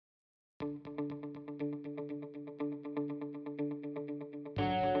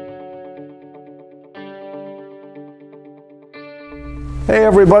Hey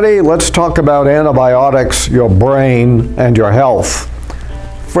everybody, let's talk about antibiotics, your brain, and your health.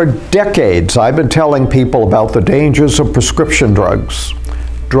 For decades, I've been telling people about the dangers of prescription drugs.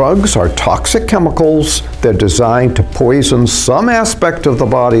 Drugs are toxic chemicals. They're designed to poison some aspect of the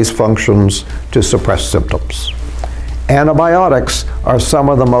body's functions to suppress symptoms. Antibiotics are some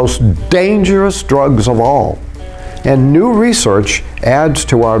of the most dangerous drugs of all, and new research adds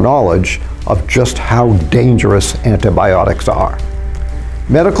to our knowledge of just how dangerous antibiotics are.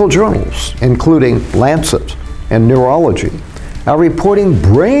 Medical journals, including Lancet and Neurology, are reporting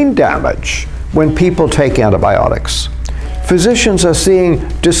brain damage when people take antibiotics. Physicians are seeing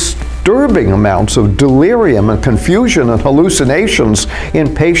disturbing amounts of delirium and confusion and hallucinations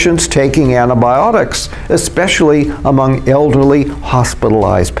in patients taking antibiotics, especially among elderly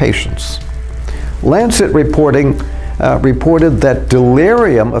hospitalized patients. Lancet reported that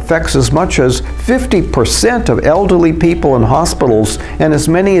delirium affects as much as 50% of elderly people in hospitals and as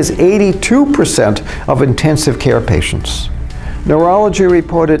many as 82% of intensive care patients. Neurology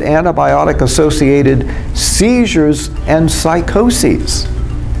reported antibiotic-associated seizures and psychoses.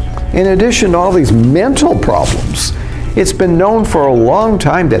 In addition to all these mental problems, it's been known for a long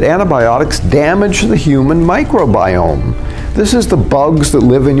time that antibiotics damage the human microbiome. This is the bugs that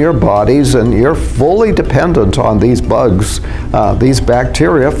live in your bodies, and you're fully dependent on these bugs, these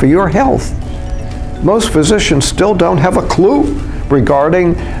bacteria, for your health. Most physicians still don't have a clue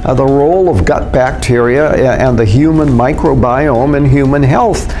regarding the role of gut bacteria and the human microbiome in human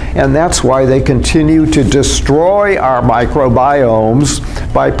health, and that's why they continue to destroy our microbiomes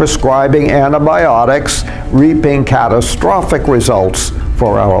by prescribing antibiotics, reaping catastrophic results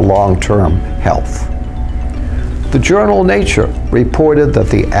for our long-term health. The journal Nature reported that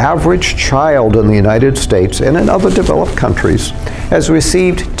the average child in the United States and in other developed countries has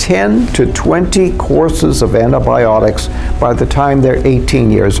received 10 to 20 courses of antibiotics by the time they're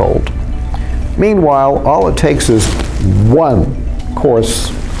 18 years old. Meanwhile, all it takes is one course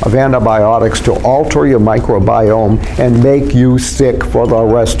of antibiotics to alter your microbiome and make you sick for the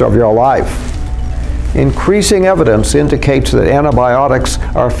rest of your life. Increasing evidence indicates that antibiotics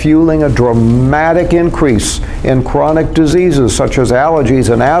are fueling a dramatic increase in chronic diseases such as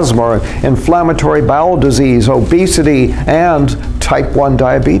allergies and asthma, inflammatory bowel disease, obesity, and type 1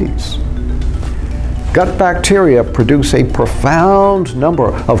 diabetes. Gut bacteria produce a profound number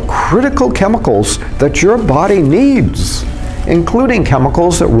of critical chemicals that your body needs, including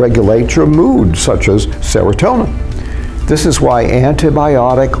chemicals that regulate your mood, such as serotonin. This is why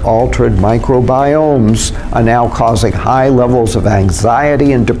antibiotic-altered microbiomes are now causing high levels of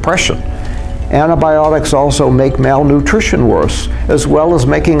anxiety and depression. Antibiotics also make malnutrition worse, as well as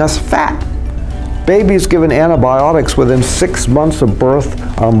making us fat. Babies given antibiotics within 6 months of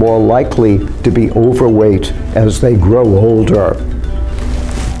birth are more likely to be overweight as they grow older.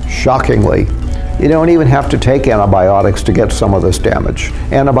 Shockingly, you don't even have to take antibiotics to get some of this damage.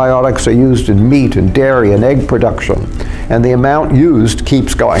 Antibiotics are used in meat and dairy and egg production, and the amount used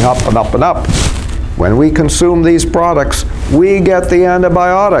keeps going up and up and up. When we consume these products, we get the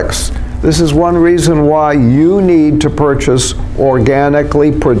antibiotics. This is one reason why you need to purchase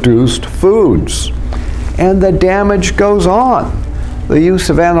organically produced foods. And the damage goes on. The use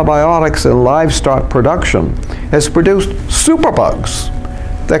of antibiotics in livestock production has produced superbugs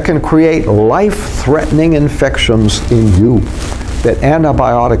that can create life-threatening infections in you that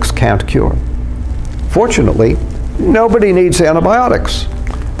antibiotics can't cure. Fortunately, nobody needs antibiotics.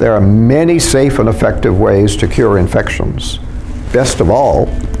 There are many safe and effective ways to cure infections. Best of all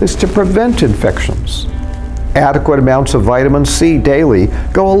is to prevent infections. Adequate amounts of vitamin C daily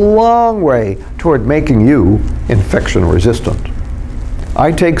go a long way toward making you infection resistant.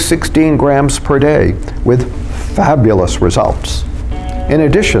 I take 16 grams per day with fabulous results. In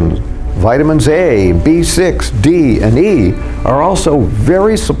addition, vitamins A, B6, D, and E are also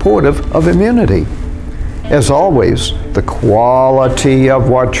very supportive of immunity. As always, the quality of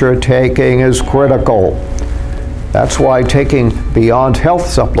what you're taking is critical. That's why taking Beyond Health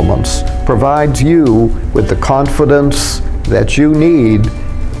supplements provides you with the confidence that you need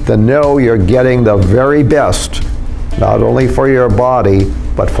to know you're getting the very best, not only for your body,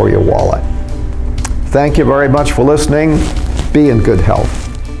 but for your wallet. Thank you very much for listening. Be in good health.